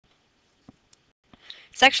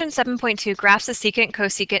Section 7.2 graphs the secant,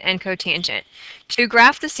 cosecant, and cotangent. To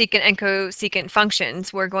graph the secant and cosecant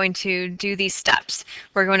functions, we're going to do these steps.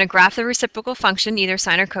 We're going to graph the reciprocal function, either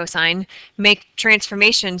sine or cosine, make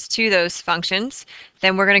transformations to those functions.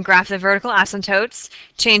 Then we're going to graph the vertical asymptotes,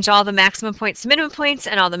 change all the maximum points to minimum points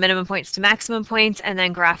and all the minimum points to maximum points, and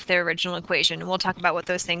then graph their original equation. We'll talk about what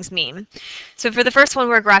those things mean. So for the first one,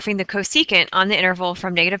 we're graphing the cosecant on the interval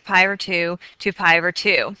from negative pi over 2 to pi over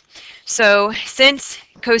 2. So since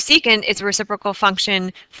cosecant is a reciprocal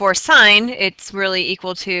function for sine, it's really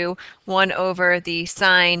equal to 1 over the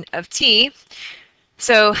sine of t.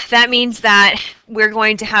 So that means that we're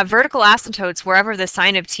going to have vertical asymptotes wherever the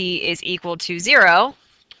sine of t is equal to 0,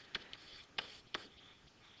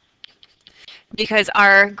 because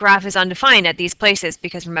our graph is undefined at these places,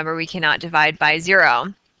 because remember, we cannot divide by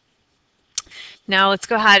 0. Now let's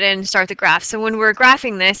go ahead and start the graph. So when we're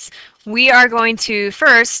graphing this, we are going to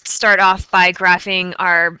first start off by graphing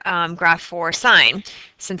our graph for sine,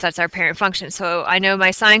 since that's our parent function. So I know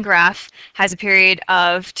my sine graph has a period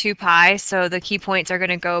of 2 pi, so the key points are going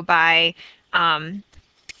to go by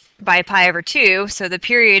pi over 2. So the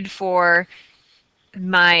period for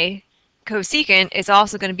my cosecant is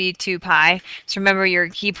also going to be 2 pi. So remember, your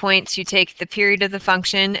key points, you take the period of the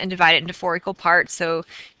function and divide it into 4 equal parts. So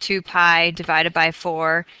 2 pi divided by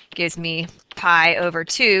 4 gives me pi over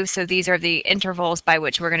 2. So these are the intervals by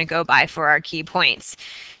which we're going to go by for our key points.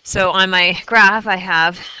 So on my graph, I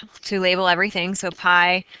have to label everything. So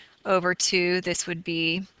pi over 2, this would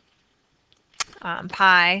be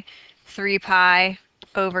pi, 3 pi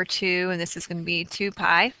over 2, and this is going to be 2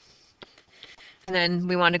 pi. And then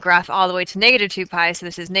we want to graph all the way to negative 2 pi, so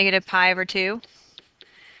this is negative pi over 2,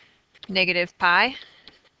 negative pi,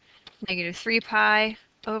 negative 3 pi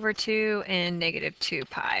over 2, and negative 2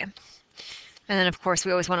 pi. And then, of course,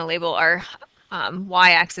 we always want to label our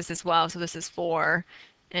y-axis as well, so this is 4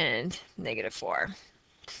 and negative 4.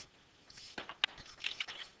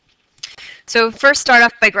 So first start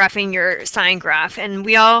off by graphing your sine graph, and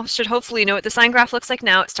we all should hopefully know what the sine graph looks like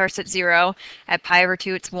now. It starts at 0. At pi over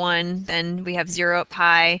 2, it's 1. Then we have 0 at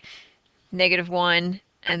pi, negative 1,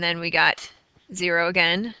 and then we got 0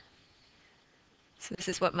 again. So this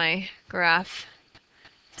is what my graph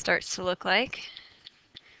starts to look like.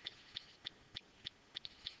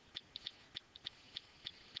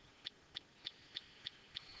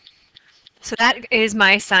 So that is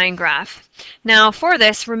my sine graph. Now for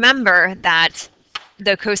this, remember that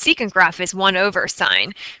the cosecant graph is 1 over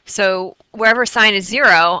sine. So wherever sine is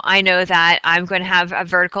 0, I know that I'm going to have a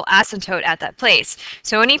vertical asymptote at that place.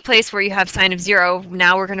 So any place where you have sine of 0,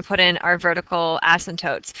 now we're going to put in our vertical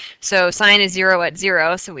asymptotes. So sine is 0 at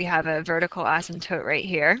 0, so we have a vertical asymptote right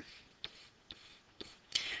here.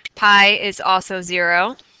 Pi is also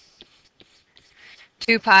 0.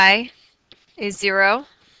 2 pi is 0.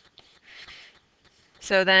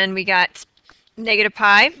 So then we got negative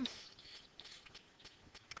pi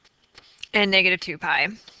and negative 2 pi.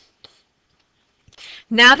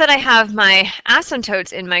 Now that I have my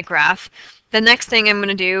asymptotes in my graph, the next thing I'm going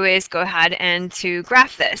to do is go ahead and to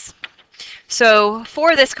graph this. So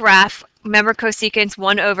for this graph, remember cosecant's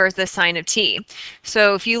 1 over the sine of t.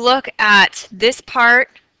 So if you look at this part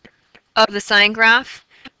of the sine graph,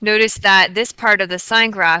 notice that this part of the sine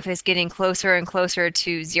graph is getting closer and closer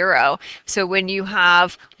to 0. So when you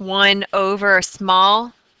have 1 over a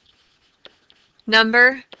small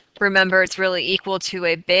number, remember it's really equal to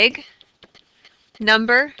a big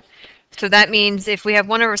number. So that means if we have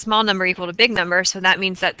 1 over a small number equal to big number, so that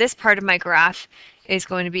means that this part of my graph is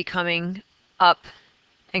going to be coming up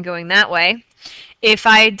and going that way. If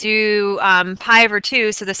I do pi over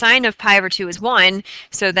 2, so the sine of pi over 2 is 1,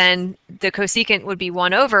 so then the cosecant would be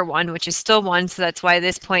 1 over 1, which is still 1, so that's why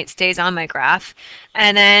this point stays on my graph.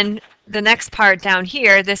 And then the next part down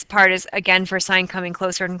here, this part is again for sine coming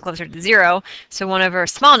closer and closer to 0, so 1 over a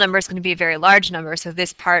small number is going to be a very large number, so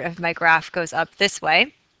this part of my graph goes up this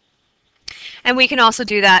way. And we can also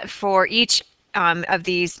do that for each of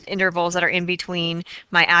these intervals that are in between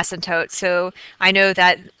my asymptotes. So I know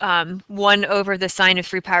that 1 over the sine of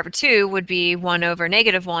 3 pi over 2 would be 1 over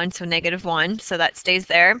negative 1, so negative 1, so that stays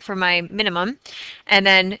there for my minimum. And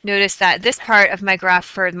then notice that this part of my graph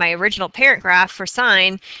for my original parent graph for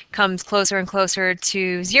sine comes closer and closer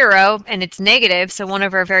to 0, and it's negative, so 1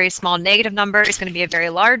 over a very small negative number is going to be a very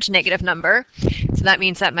large negative number. So that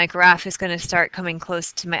means that my graph is going to start coming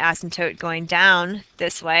close to my asymptote going down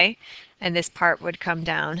this way, and this part would come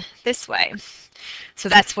down this way. So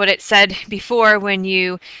that's what it said before when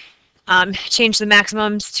you change the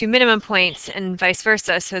maximums to minimum points and vice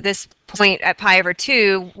versa. So this point at pi over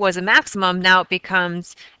 2 was a maximum, now it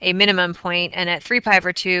becomes a minimum point, and at 3 pi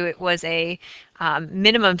over 2 it was a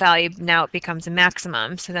minimum value, now it becomes a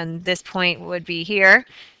maximum. So then this point would be here,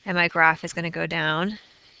 and my graph is going to go down,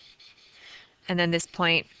 and then this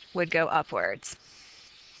point would go upwards.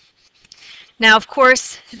 Now, of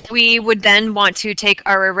course, we would then want to take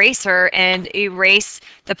our eraser and erase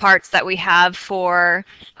the parts that we have for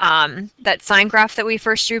that sine graph that we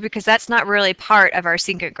first drew, because that's not really part of our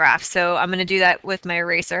secant graph. So I'm going to do that with my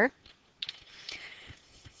eraser.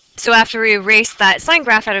 So after we erase that sine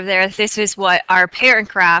graph out of there, this is what our parent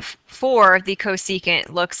graph for the cosecant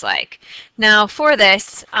looks like. Now for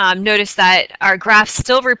this, notice that our graph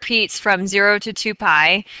still repeats from 0 to 2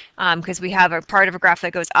 pi, because we have a part of a graph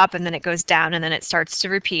that goes up and then it goes down and then it starts to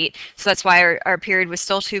repeat. So that's why our period was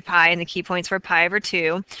still 2 pi and the key points were pi over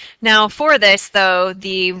 2. Now for this though,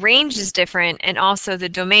 the range is different and also the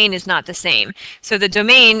domain is not the same. So the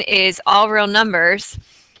domain is all real numbers,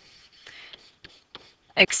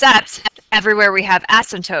 except everywhere we have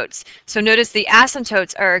asymptotes. So notice the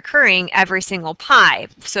asymptotes are occurring every single pi.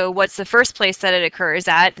 So what's the first place that it occurs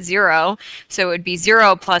at? 0. So it would be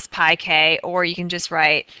 0 plus pi k, or you can just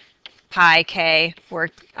write pi k, or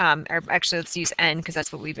actually let's use n because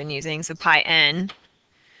that's what we've been using. So pi n,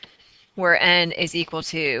 where n is equal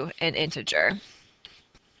to an integer.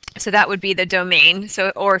 So that would be the domain. So,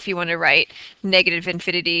 or if you want to write negative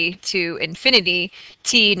infinity to infinity,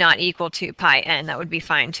 t not equal to pi n, that would be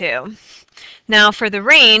fine too. Now for the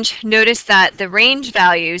range, notice that the range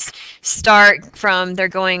values start from, they're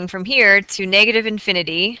going from here to negative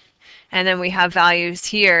infinity, and then we have values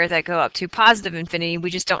here that go up to positive infinity. We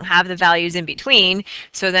just don't have the values in between.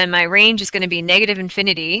 So then my range is going to be negative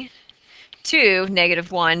infinity to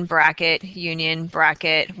negative 1 bracket union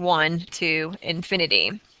bracket 1 to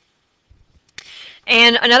infinity.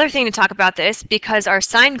 And another thing to talk about this, because our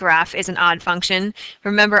sine graph is an odd function,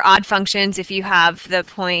 remember odd functions, if you have the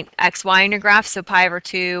point x, y in your graph, so pi over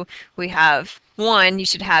 2, we have 1, you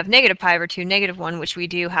should have negative pi over 2, negative 1, which we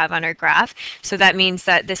do have on our graph. So that means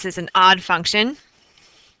that this is an odd function.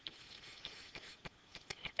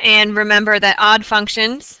 And remember that odd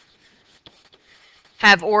functions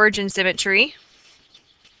have origin symmetry.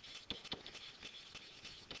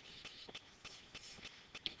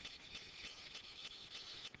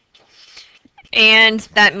 And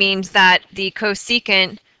that means that the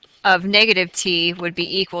cosecant of negative t would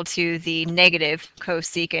be equal to the negative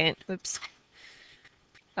cosecant,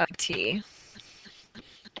 of t.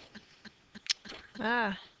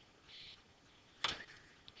 And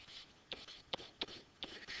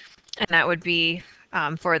that would be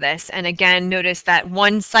for this. And again, notice that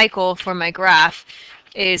one cycle for my graph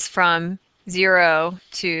is from 0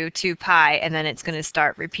 to 2 pi, and then it's going to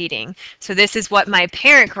start repeating. So this is what my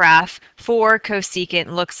parent graph for cosecant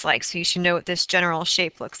looks like. So you should know what this general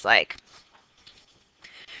shape looks like.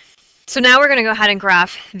 So now we're going to go ahead and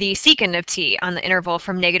graph the secant of t on the interval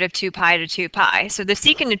from negative 2 pi to 2 pi. So the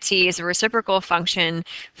secant of t is a reciprocal function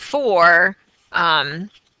for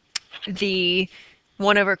the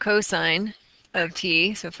 1 over cosine of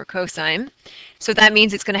t, so for cosine. So that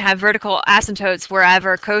means it's going to have vertical asymptotes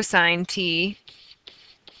wherever cosine t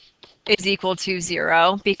is equal to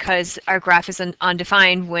 0, because our graph is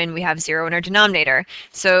undefined when we have 0 in our denominator.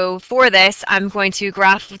 So for this, I'm going to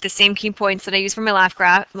graph with the same key points that I used for my last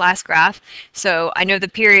graph. So I know the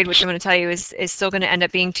period, which I'm going to tell you is still going to end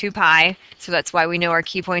up being 2 pi. So that's why we know our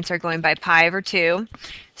key points are going by pi over 2.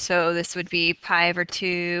 So this would be pi over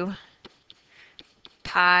 2,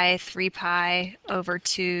 pi, 3 pi over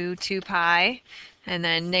 2, 2 pi, and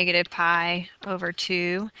then negative pi over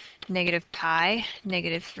 2, negative pi,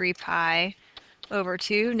 negative 3 pi over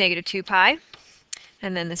 2, negative 2 pi.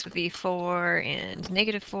 And then this would be 4 and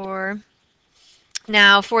negative 4.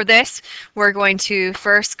 Now for this, we're going to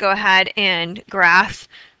first go ahead and graph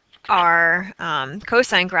our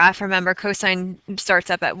cosine graph. Remember, cosine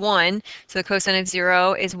starts up at 1, so the cosine of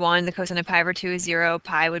 0 is 1, the cosine of pi over 2 is 0,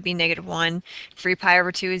 pi would be negative 1, 3 pi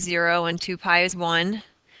over 2 is 0, and 2 pi is 1.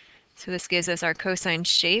 So this gives us our cosine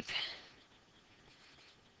shape.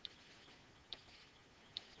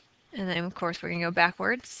 And then, of course, we're going to go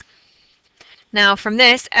backwards. Now from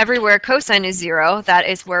this, everywhere cosine is 0, that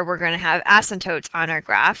is where we're going to have asymptotes on our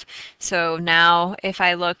graph. So now if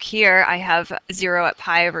I look here, I have 0 at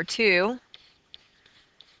pi over 2,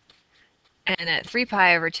 and at 3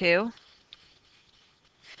 pi over 2,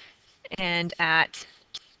 and at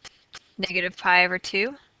negative pi over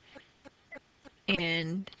 2,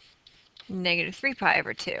 and negative 3 pi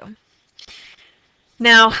over 2.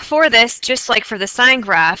 Now for this, just like for the sine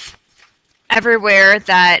graph, everywhere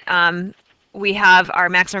that we have our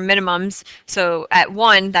maximum minimums. So at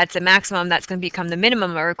 1, that's a maximum. That's going to become the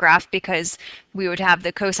minimum of our graph because we would have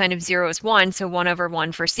the cosine of 0 is 1. So 1 over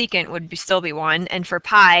 1 for secant would still be 1. And for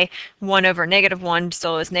pi, 1 over -1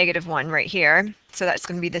 still is -1 right here. So that's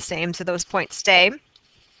going to be the same. So those points stay.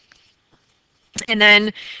 And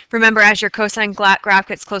then remember, as your cosine graph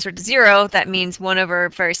gets closer to 0, that means 1 over a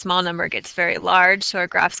very small number gets very large. So our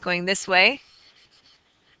graph's going this way.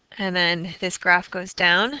 And then this graph goes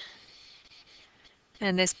down.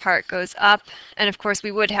 And this part goes up. And of course,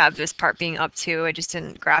 we would have this part being up too. I just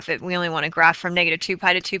didn't graph it. We only want to graph from -2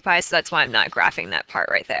 pi to 2 pi, so that's why I'm not graphing that part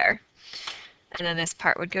right there. And then this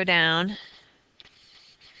part would go down.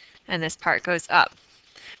 And this part goes up.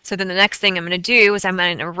 So then the next thing I'm going to do is I'm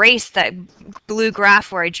going to erase that blue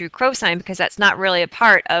graph where I drew cosine because that's not really a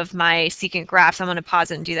part of my secant graph. So I'm going to pause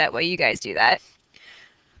it and do that while you guys do that.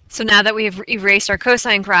 So now that we've erased our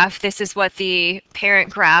cosine graph, this is what the parent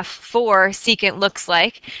graph for secant looks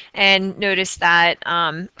like. And notice that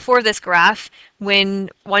for this graph, when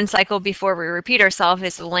one cycle before we repeat ourselves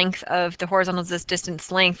is the length of the horizontal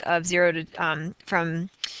distance length of 0 to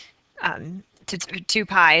to 2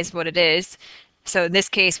 pi is what it is. So in this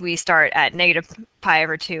case, we start at -pi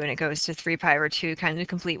over 2 and it goes to 3 pi over 2, kind of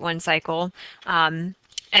complete one cycle. And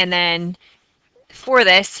then for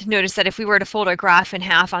this, notice that if we were to fold our graph in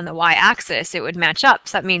half on the y-axis, it would match up.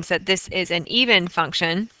 So that means that this is an even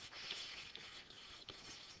function.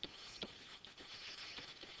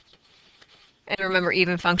 And remember,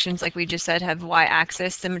 even functions, like we just said, have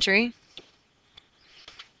y-axis symmetry.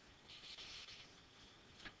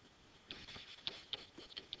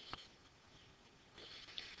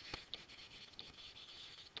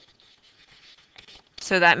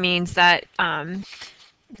 So that means that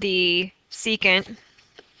the secant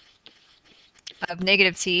of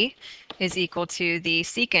 -t is equal to the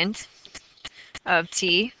secant of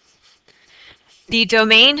t. The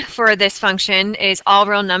domain for this function is all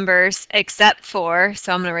real numbers except for,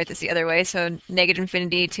 so I'm going to write this the other way, so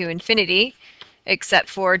 -infinity to infinity, except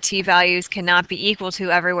for t values cannot be equal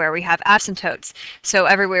to everywhere we have asymptotes. So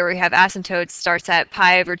everywhere we have asymptotes starts at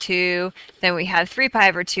pi over 2, then we have 3 pi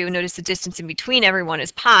over 2. Notice the distance in between everyone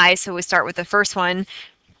is pi, so we start with the first one,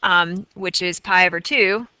 which is pi over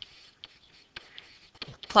 2,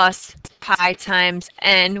 plus pi times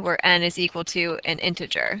n, where n is equal to an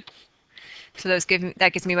integer. So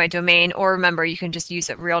that gives me my domain, or remember, you can just use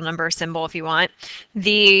a real number symbol if you want.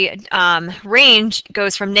 The range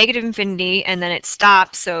goes from -infinity and then it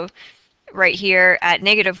stops, so right here at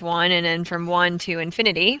 -1, and then from 1 to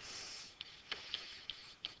infinity.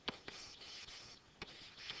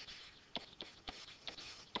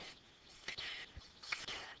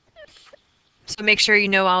 So make sure you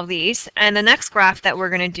know all these. And the next graph that we're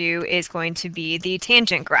going to do is going to be the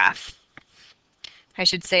tangent graph. I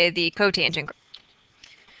should say the cotangent graph.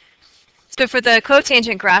 So for the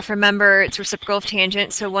cotangent graph, remember it's reciprocal of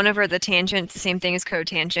tangent, so 1 over the tangent is the same thing as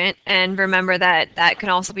cotangent. And remember that that can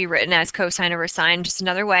also be written as cosine over sine, just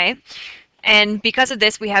another way. And because of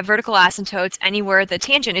this, we have vertical asymptotes anywhere the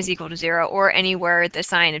tangent is equal to 0 or anywhere the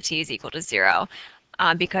sine of t is equal to 0.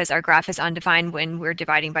 Because our graph is undefined when we're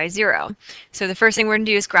dividing by 0. So the first thing we're going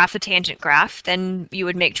to do is graph the tangent graph. Then you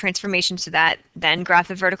would make transformations to that, then graph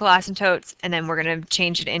the vertical asymptotes, and then we're going to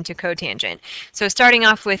change it into cotangent. So starting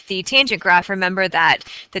off with the tangent graph, remember that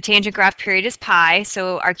the tangent graph period is pi,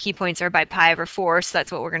 so our key points are by pi over 4, so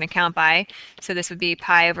that's what we're going to count by. So this would be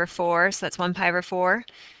pi over 4, so that's 1 pi over 4,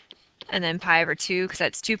 and then pi over 2, because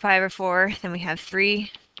that's 2 pi over 4. Then we have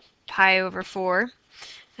 3 pi over 4.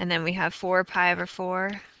 And then we have 4 pi over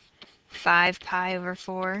 4, 5 pi over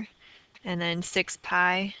 4, and then 6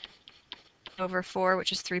 pi over 4,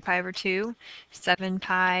 which is 3 pi over 2, 7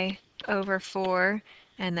 pi over 4,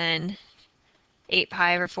 and then 8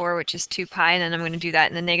 pi over 4, which is 2 pi, and then I'm going to do that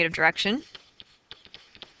in the negative direction.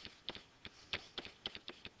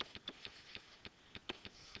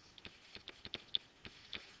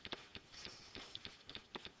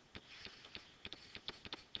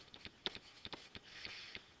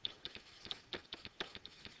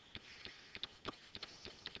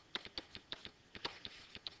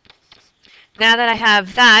 Now that I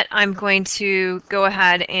have that, I'm going to go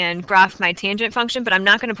ahead and graph my tangent function, but I'm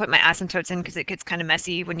not going to put my asymptotes in because it gets kind of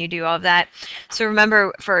messy when you do all of that. So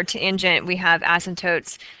remember, for tangent, we have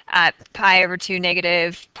asymptotes at pi over 2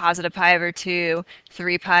 negative, positive pi over 2,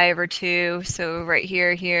 3 pi over 2. So right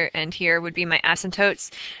here, here, and here would be my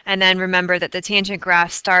asymptotes. And then remember that the tangent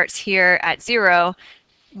graph starts here at 0,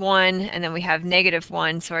 1, and then we have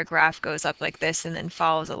 -1. So our graph goes up like this and then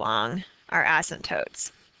follows along our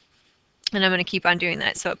asymptotes. And I'm going to keep on doing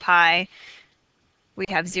that. So at pi,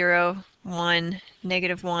 we have 0, 1,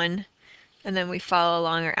 -1, and then we follow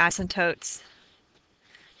along our asymptotes.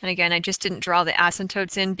 And again, I just didn't draw the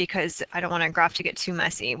asymptotes in because I don't want our graph to get too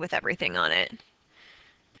messy with everything on it.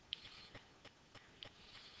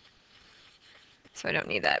 So I don't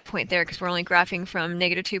need that point there because we're only graphing from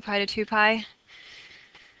 -2 pi to 2 pi.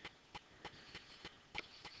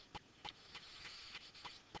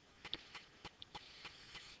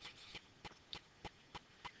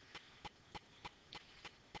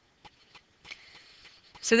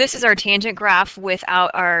 So this is our tangent graph without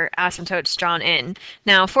our asymptotes drawn in.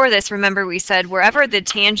 Now for this, remember we said wherever the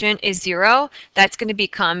tangent is 0, that's going to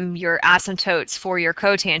become your asymptotes for your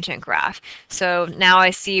cotangent graph. So now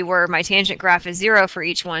I see where my tangent graph is 0 for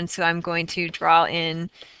each one, so I'm going to draw in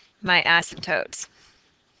my asymptotes.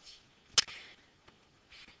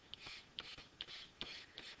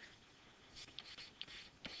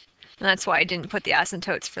 And that's why I didn't put the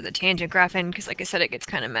asymptotes for the tangent graph in, because like I said, it gets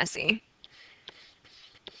kind of messy.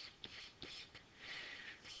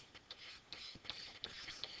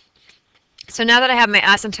 So now that I have my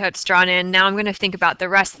asymptotes drawn in, now I'm going to think about the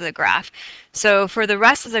rest of the graph. So for the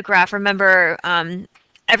rest of the graph, remember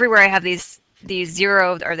everywhere I have these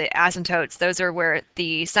 0 or the asymptotes, those are where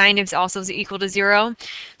the sine is also equal to 0.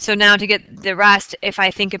 So now to get the rest, if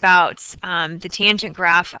I think about the tangent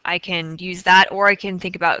graph, I can use that, or I can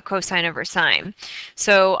think about cosine over sine.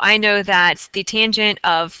 So I know that the tangent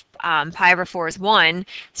of pi over 4 is 1.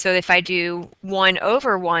 So if I do 1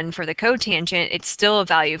 over 1 for the cotangent, it's still a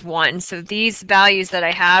value of 1. So these values that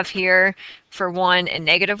I have here for 1 and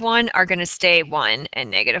 -1 are going to stay 1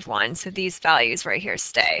 and -1. So these values right here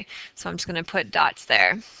stay. So I'm just going to put dots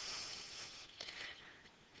there.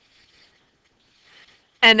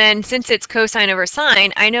 And then since it's cosine over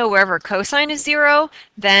sine, I know wherever cosine is 0,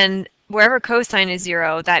 then wherever cosine is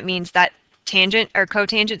 0, that means that tangent or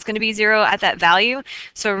cotangent is going to be 0 at that value.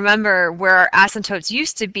 So remember where our asymptotes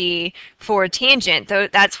used to be for tangent,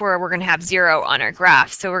 that's where we're going to have 0 on our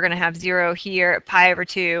graph. So we're going to have 0 here at pi over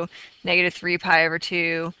 2, -3 pi over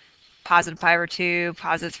 2, positive pi over 2,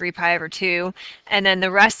 positive 3 pi over 2, and then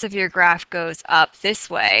the rest of your graph goes up this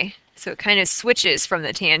way. So it kind of switches from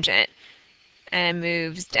the tangent and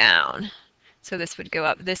moves down. So this would go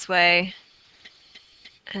up this way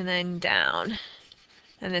and then down.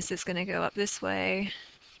 And this is going to go up this way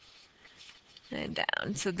and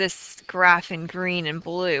down. So this graph in green and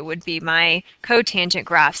blue would be my cotangent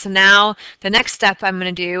graph. So now the next step I'm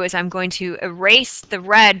going to do is I'm going to erase the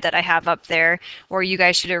red that I have up there, or you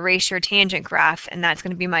guys should erase your tangent graph, and that's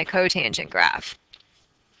going to be my cotangent graph.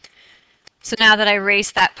 So now that I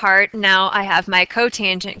erased that part, now I have my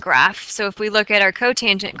cotangent graph. So if we look at our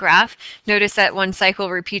cotangent graph, notice that one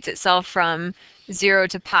cycle repeats itself from 0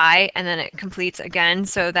 to pi, and then it completes again,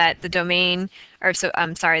 so that the domain, or so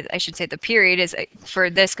I'm sorry, I should say the period is for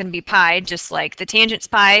this going to be pi, just like the tangent's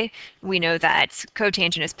pi. We know that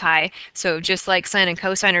cotangent is pi. So just like sine and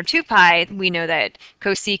cosine are 2 pi, we know that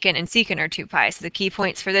cosecant and secant are 2 pi. So the key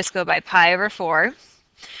points for this go by pi over 4.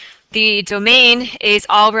 The domain is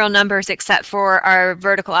all real numbers except for our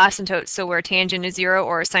vertical asymptotes, so where tangent is 0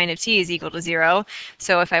 or sine of t is equal to 0.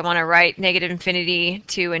 So if I want to write -infinity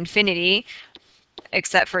to infinity,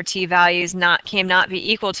 except for t values cannot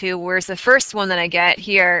be equal to, where's the first one that I get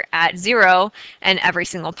here at 0 and every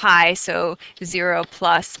single pi, so 0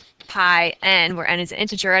 plus pi n, where n is an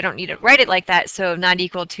integer. I don't need to write it like that, so not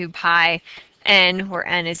equal to pi n, where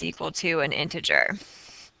n is equal to an integer.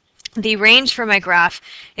 The range for my graph,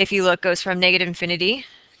 if you look, goes from -infinity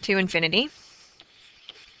to infinity.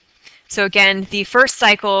 So again, the first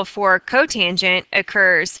cycle for cotangent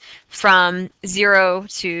occurs from 0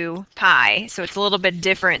 to pi. So it's a little bit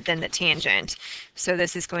different than the tangent. So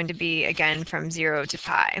this is going to be, again, from 0 to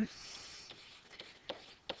pi.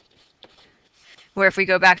 Where if we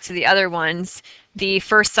go back to the other ones, the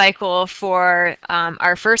first cycle for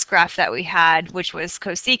our first graph that we had, which was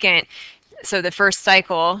cosecant, so the first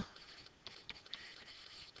cycle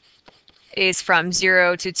is from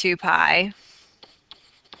 0 to 2 pi,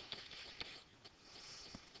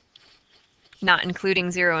 not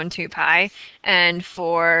including 0 and 2 pi. And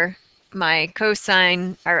for my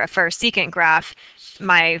cosine, or for a secant graph,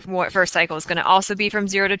 my first cycle is going to also be from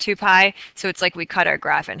 0 to 2 pi, so it's like we cut our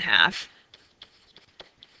graph in half.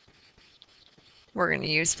 We're going to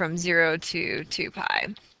use from 0 to 2 pi.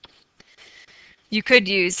 You could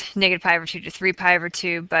use -pi over 2 to 3 pi over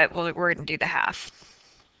 2, but we're going to do the half.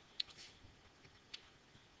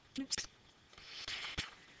 Oops.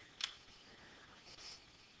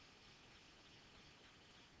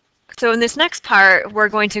 So in this next part, we're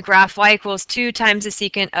going to graph y equals 2 times the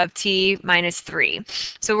secant of t minus 3.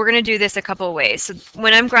 So we're going to do this a couple of ways. So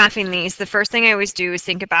when I'm graphing these, the first thing I always do is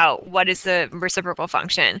think about what is the reciprocal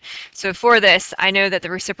function. So for this, I know that the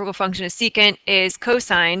reciprocal function of secant is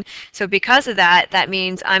cosine. So because of that, that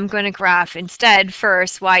means I'm going to graph instead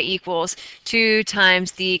first y equals 2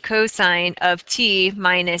 times the cosine of t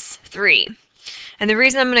minus 3. And the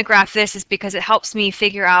reason I'm going to graph this is because it helps me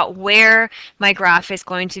figure out where my graph is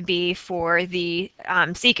going to be for the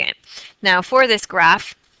secant. Now for this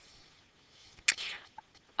graph,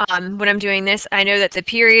 when I'm doing this, I know that the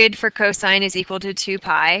period for cosine is equal to 2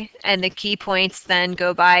 pi, and the key points then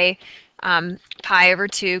go by pi over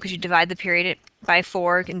 2, because you divide the period by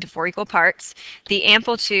 4 into 4 equal parts. The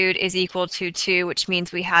amplitude is equal to 2, which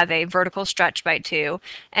means we have a vertical stretch by 2,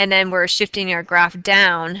 and then we're shifting our graph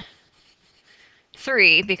down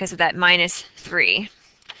 3 because of that minus 3.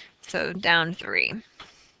 So down 3.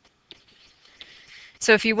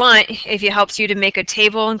 So if you want, if it helps you to make a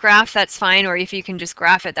table and graph, that's fine, or if you can just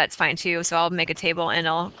graph it, that's fine too. So I'll make a table and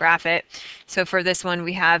I'll graph it. So for this one,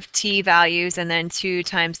 we have t values and then 2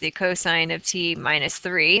 times the cosine of t minus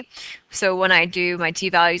 3. So when I do my t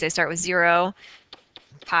values, I start with 0,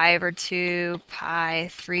 pi over 2, pi,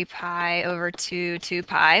 3 pi over 2, 2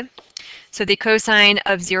 pi. So the cosine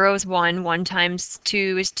of 0 is 1, 1 times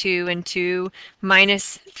 2 is 2, and 2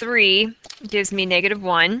 minus 3 gives me negative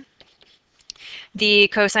 1. The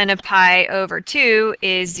cosine of pi over 2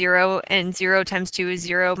 is 0, and 0 times 2 is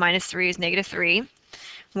 0, minus 3 is negative 3.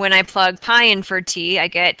 When I plug pi in for t, I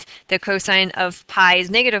get the cosine of pi is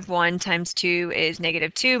negative 1 times 2 is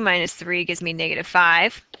negative 2, minus 3 gives me negative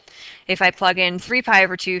 5. If I plug in 3 pi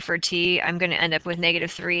over 2 for t, I'm going to end up with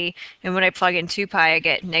negative 3. And when I plug in 2 pi, I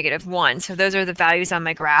get negative 1. So those are the values on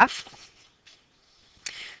my graph.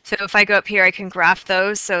 So if I go up here, I can graph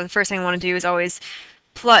those. So the first thing I want to do is always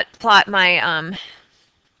plot my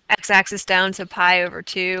x-axis down, so pi over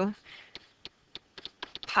 2,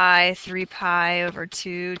 pi, 3 pi over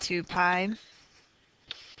 2, 2 pi.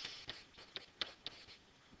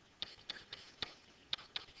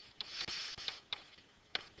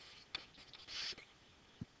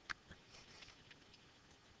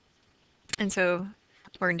 And so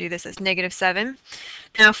we're going to do this as negative 7.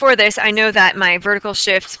 Now for this, I know that my vertical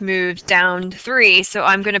shift moved down 3, so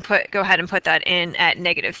I'm going to go ahead and put that in at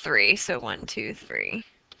negative 3. So 1, 2, 3.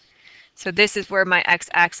 So this is where my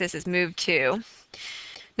x-axis is moved to.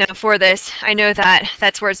 Now for this, I know that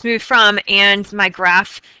that's where it's moved from, and my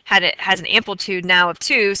graph has an amplitude now of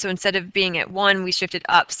 2, so instead of being at 1, we shifted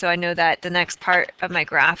up. So I know that the next part of my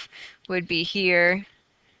graph would be here,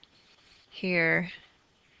 here,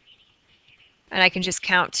 and I can just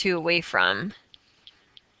count 2 away from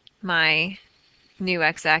my new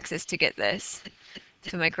x-axis to get this.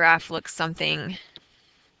 So my graph looks something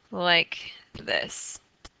like this.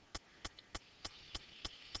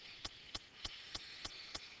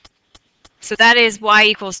 So that is y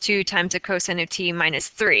equals 2 times the cosine of t minus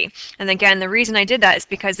 3. And again, the reason I did that is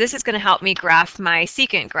because this is going to help me graph my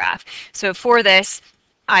secant graph. So for this,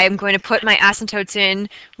 I am going to put my asymptotes in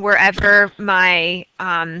wherever my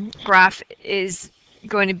graph is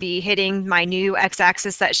going to be hitting my new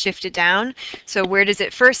x-axis that shifted down. So where does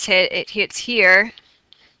it first hit? It hits here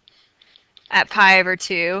at pi over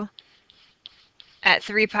 2, at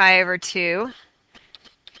 3 pi over 2,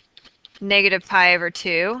 negative pi over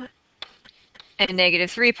 2, and negative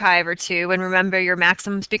 3 pi over 2. And remember, your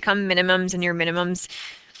maximums become minimums and your minimums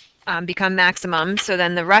become maximums. So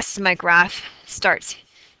then the rest of my graph starts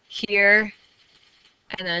here,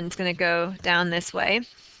 and then it's going to go down this way.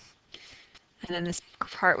 And then this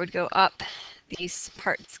part would go up. These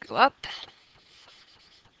parts go up.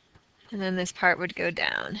 And then this part would go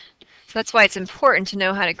down. So that's why it's important to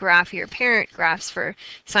know how to graph your parent graphs for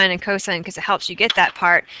sine and cosine, because it helps you get that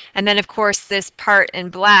part. And then, of course, this part in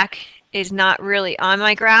black is not really on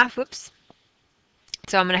my graph. Whoops.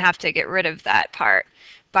 So I'm going to have to get rid of that part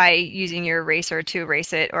by using your eraser to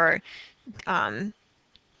erase it, or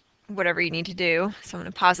whatever you need to do. So I'm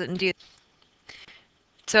going to pause it and do.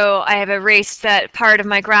 So I have erased that part of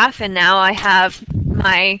my graph, and now I have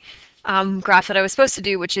my graph that I was supposed to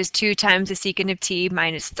do, which is 2 times the secant of t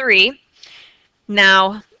minus 3.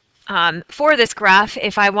 Now, for this graph,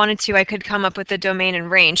 if I wanted to, I could come up with the domain and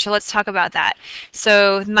range. So let's talk about that.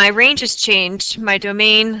 So my range has changed. My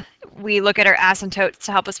domain, we look at our asymptotes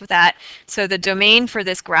to help us with that. So the domain for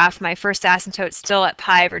this graph, my first asymptote is still at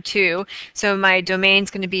pi over 2. So my domain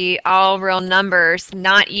is going to be all real numbers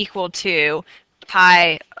not equal to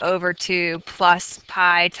pi over 2 plus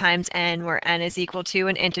pi times n, where n is equal to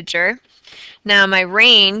an integer. Now my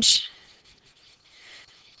range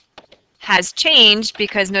has changed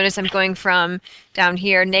because notice I'm going from down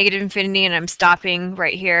here, negative infinity, and I'm stopping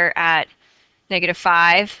right here at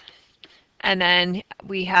 -5. And then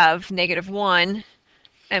we have -1,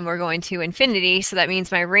 and we're going to infinity. So that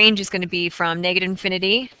means my range is going to be from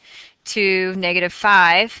 -infinity to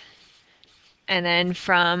 -5, and then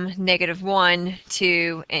from -1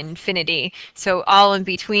 to infinity. So all in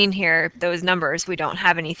between here, those numbers, we don't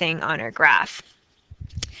have anything on our graph.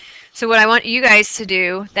 So what I want you guys to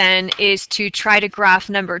do then is to try to graph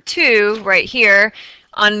number 2 right here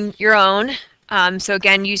on your own. So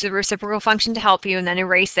again, use the reciprocal function to help you and then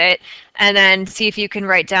erase it, and then see if you can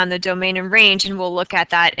write down the domain and range, and we'll look at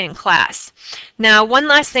that in class. Now, one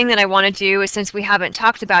last thing that I want to do is, since we haven't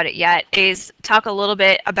talked about it yet, is talk a little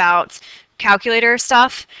bit about calculator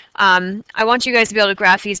stuff. I want you guys to be able to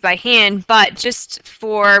graph these by hand, but just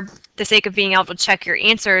for the sake of being able to check your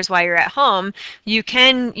answers while you're at home, you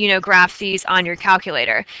can, graph these on your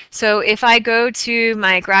calculator. So if I go to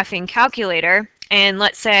my graphing calculator, and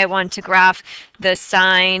let's say I want to graph the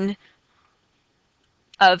sine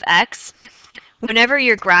of x, whenever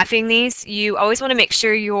you're graphing these, you always want to make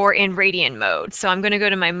sure you're in radian mode. So I'm going to go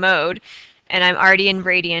to my mode, and I'm already in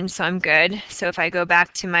radian, so I'm good. So if I go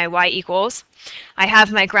back to my y equals, I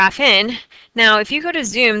have my graph in. Now, if you go to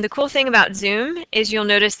zoom, the cool thing about zoom is you'll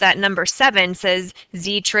notice that number 7 says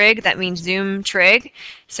Z trig. That means zoom trig.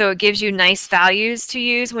 So it gives you nice values to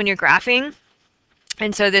use when you're graphing.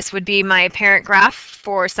 And so this would be my parent graph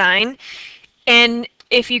for sine. And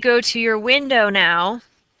if you go to your window now,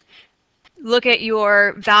 look at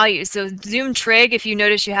your values. So zoom trig, if you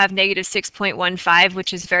notice you have -6.15,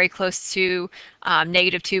 which is very close to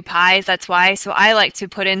 -2 pi. That's why. So I like to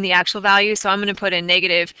put in the actual value. So I'm going to put in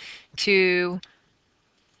 -2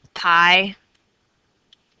 pi.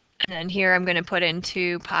 And then here I'm going to put in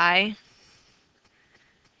 2 pi.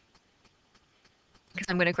 Because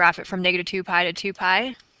I'm going to graph it from -2 pi to 2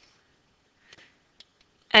 pi.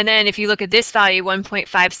 And then if you look at this value,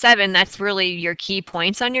 1.57, that's really your key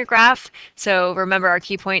points on your graph. So remember, our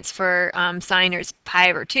key points for sine is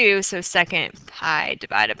pi/2, so secant pi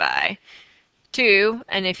divided by 2.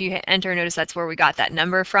 And if you hit enter, notice that's where we got that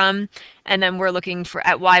number from. And then we're looking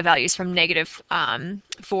at y values from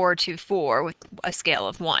 -4 to 4 with a scale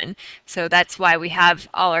of 1. So that's why we have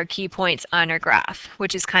all our key points on our graph,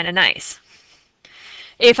 which is kind of nice.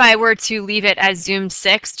 If I were to leave it as zoom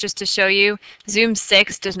 6, just to show you, zoom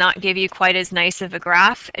 6 does not give you quite as nice of a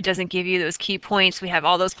graph. It doesn't give you those key points. We have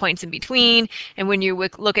all those points in between. And when you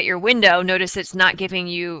look at your window, notice it's not giving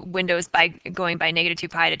you windows by going by -2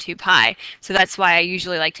 pi to 2 pi. So that's why I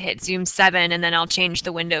usually like to hit zoom 7, and then I'll change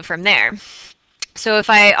the window from there. So if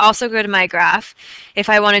I also go to my graph, if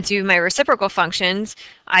I want to do my reciprocal functions,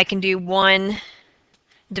 I can do 1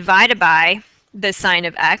 divided by the sine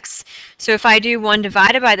of x. So if I do 1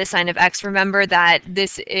 divided by the sine of x, remember that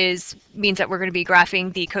this means that we're going to be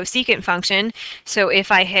graphing the cosecant function. So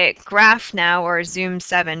if I hit graph now, or zoom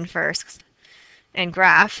 7 first, and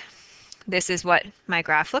graph, this is what my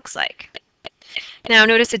graph looks like. Now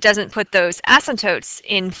notice it doesn't put those asymptotes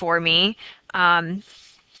in for me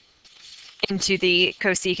into the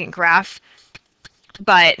cosecant graph,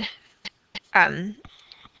 but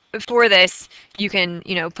for this, you can,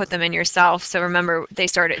 put them in yourself. So remember, they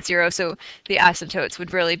start at 0, so the asymptotes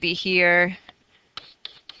would really be here,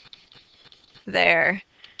 there,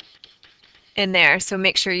 and there. So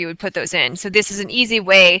make sure you would put those in. So this is an easy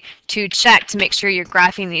way to check to make sure you're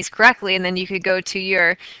graphing these correctly, and then you could go to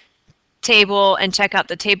your table and check out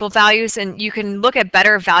the table values, and you can look at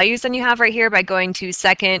better values than you have right here by going to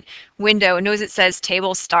second window. Notice it says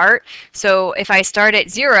table start. So if I start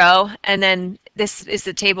at 0, and then this is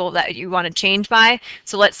the table that you want to change by.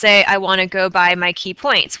 So let's say I want to go by my key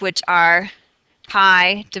points, which are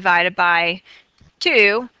pi divided by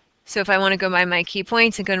 2. So if I want to go by my key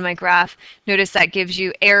points and go to my graph, notice that gives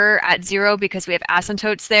you error at 0 because we have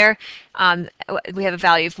asymptotes there. We have a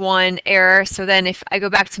value of 1, error. So then if I go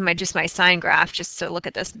back to just my sine graph, just to look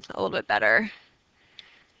at this a little bit better.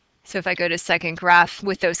 So if I go to second graph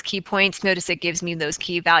with those key points, notice it gives me those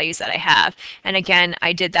key values that I have. And again,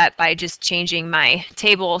 I did that by just changing my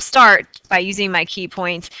table start by using my key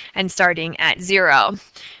points and starting at 0.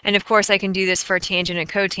 And of course, I can do this for tangent and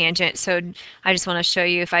cotangent. So I just want to show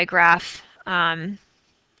you if I graph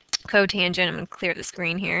cotangent, I'm going to clear the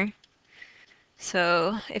screen here.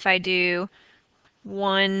 So if I do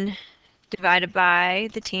 1 divided by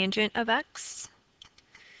the tangent of x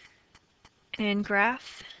and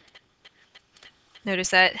graph, notice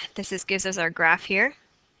that this gives us our graph here.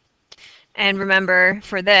 And remember,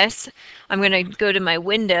 for this, I'm going to go to my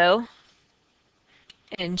window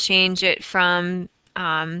and change it from,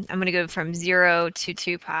 I'm going to go from 0 to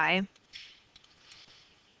 2 pi.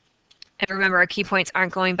 And remember, our key points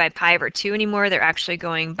aren't going by pi over 2 anymore. They're actually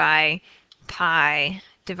going by pi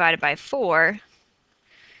divided by 4.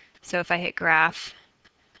 So if I hit graph,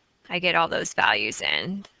 I get all those values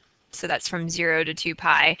in. So that's from 0 to 2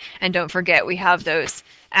 pi. And don't forget, we have those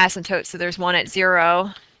asymptotes. So there's one at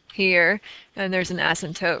 0 here, and there's an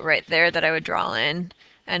asymptote right there that I would draw in.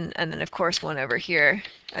 And then, of course, one over here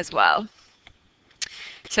as well.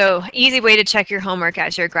 So easy way to check your homework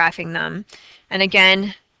as you're graphing them. And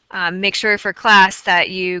again, make sure for class that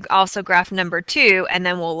you also graph number 2, and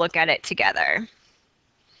then we'll look at it together.